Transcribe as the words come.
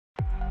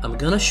I'm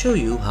gonna show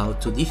you how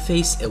to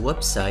deface a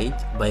website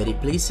by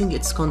replacing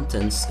its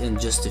contents in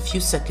just a few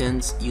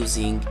seconds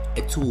using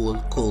a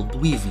tool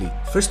called Weavely.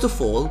 First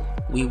of all,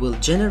 we will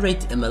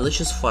generate a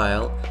malicious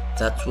file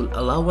that will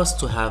allow us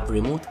to have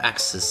remote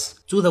access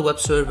to the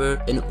web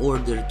server in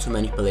order to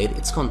manipulate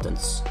its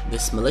contents.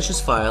 This malicious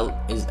file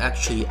is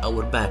actually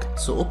our back.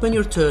 So open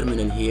your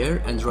terminal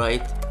here and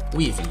write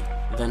Weavely.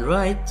 Then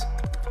write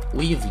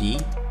Weavely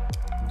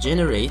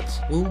generate.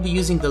 We'll be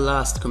using the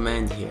last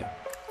command here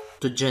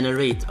to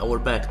generate our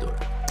backdoor.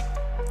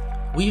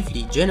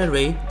 Weavely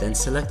generate, then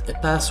select a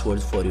password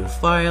for your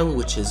file,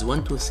 which is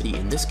 123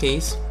 in this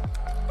case.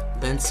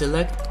 Then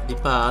select the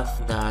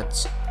path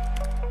that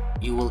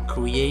you will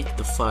create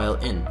the file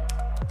in.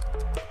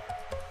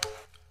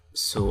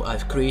 So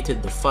I've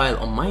created the file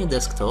on my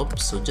desktop,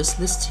 so just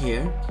list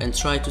here and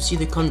try to see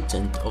the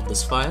content of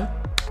this file.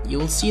 You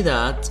will see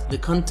that the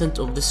content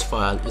of this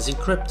file is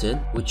encrypted,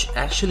 which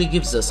actually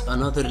gives us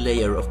another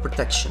layer of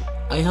protection.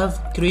 I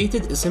have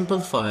created a simple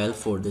file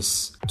for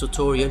this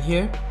tutorial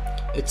here.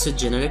 It's a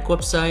generic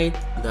website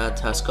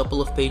that has a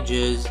couple of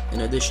pages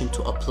in addition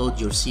to upload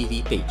your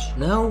CV page.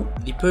 Now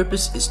the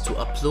purpose is to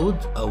upload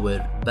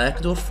our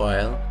backdoor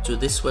file to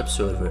this web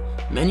server.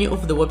 Many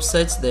of the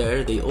websites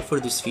there, they offer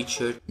this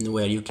feature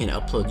where you can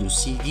upload your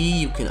CV,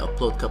 you can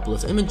upload a couple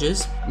of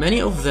images. Many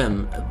of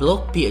them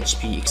block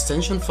PHP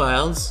extension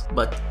files,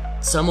 but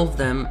some of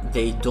them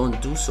they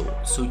don't do so.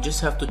 So you just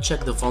have to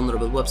check the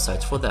vulnerable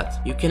websites for that.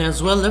 You can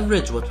as well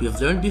leverage what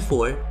we've learned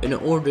before in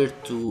order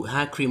to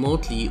hack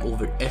remotely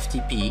over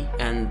FTP,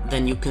 and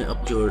then you can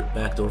upload your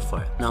backdoor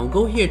file. Now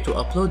go here to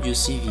upload your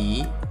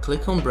CV,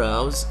 click on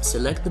browse,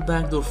 select the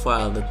backdoor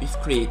file that we've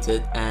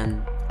created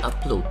and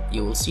upload.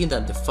 You will see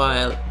that the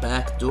file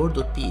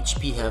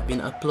backdoor.php have been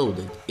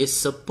uploaded. It's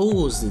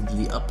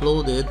supposedly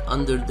uploaded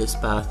under this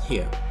path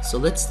here. So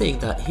let's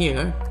take that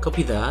here,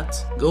 copy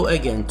that, go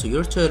again to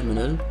your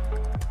terminal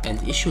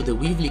and issue the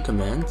Weavely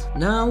command.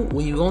 Now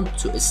we want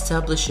to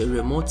establish a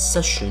remote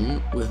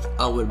session with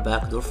our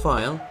backdoor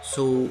file,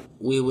 so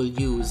we will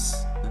use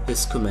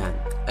this command.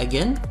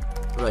 Again,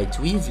 write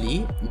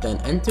Weavely, then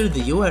enter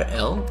the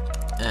URL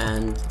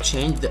and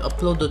change the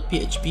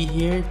upload.php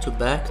here to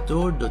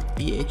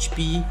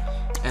backdoor.php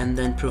and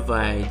then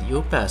provide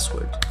your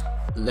password.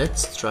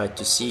 Let's try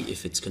to see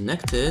if it's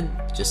connected.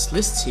 Just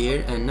list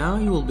here and now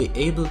you will be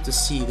able to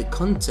see the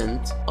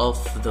content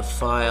of the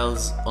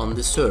files on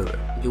the server.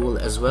 You will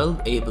as well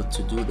be able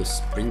to do the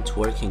sprint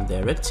working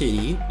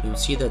directory. You'll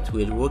see that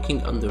we're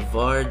working under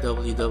var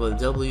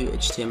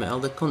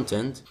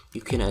www.html.content.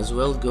 You can as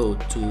well go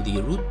to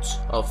the root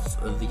of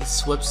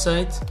this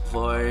website,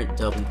 var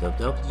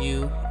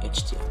www.html,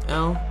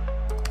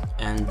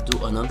 and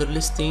do another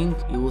listing.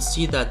 You will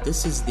see that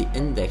this is the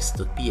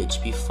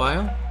index.php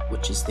file,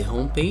 which is the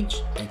home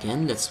page.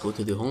 Again, let's go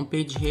to the home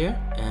page here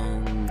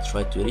and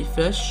try to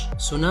refresh.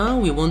 So now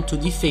we want to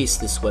deface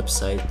this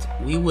website.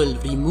 We will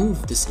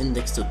remove this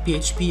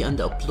index.php and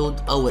upload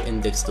our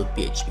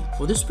index.php.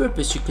 For this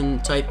purpose, you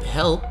can type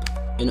help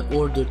in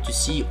order to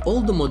see all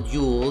the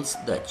modules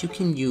that you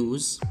can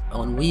use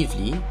on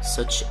Weavely,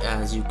 such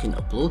as you can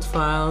upload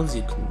files,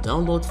 you can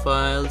download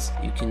files,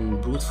 you can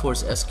brute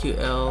force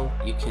SQL,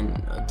 you can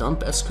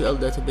dump SQL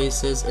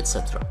databases,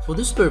 etc. For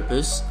this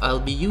purpose, I'll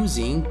be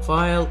using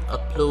file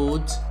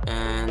upload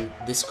and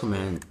this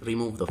command,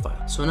 remove the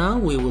file. So now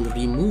we will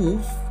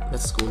remove,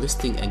 let's go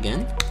listing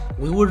again.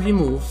 We will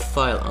remove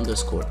file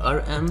underscore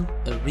rm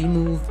and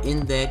remove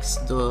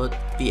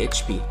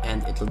index.php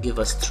and it will give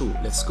us true.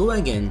 Let's go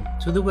again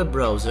to the web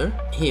browser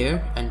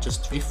here and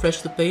just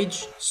refresh the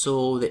page.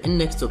 So the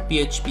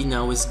index.php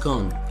now is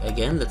gone.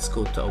 Again, let's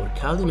go to our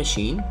Kali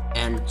machine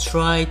and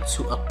try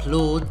to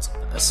upload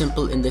a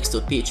simple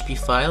index.php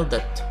file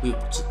that we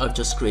have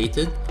just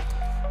created.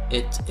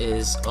 It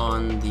is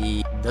on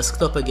the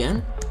desktop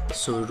again.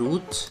 So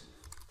root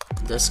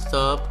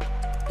desktop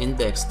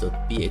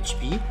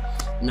index.php.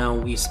 Now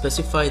we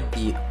specified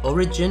the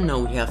origin, now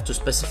we have to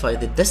specify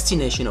the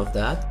destination of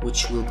that,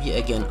 which will be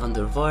again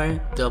under var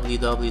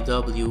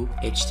www.html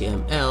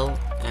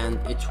and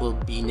it will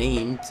be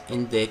named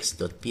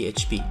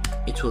index.php.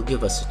 It will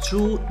give us a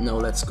true. Now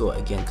let's go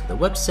again to the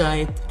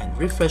website and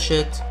refresh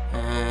it,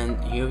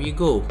 and here you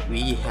go.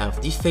 We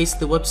have defaced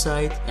the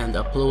website and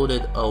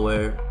uploaded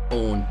our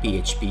own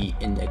PHP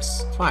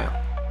index file.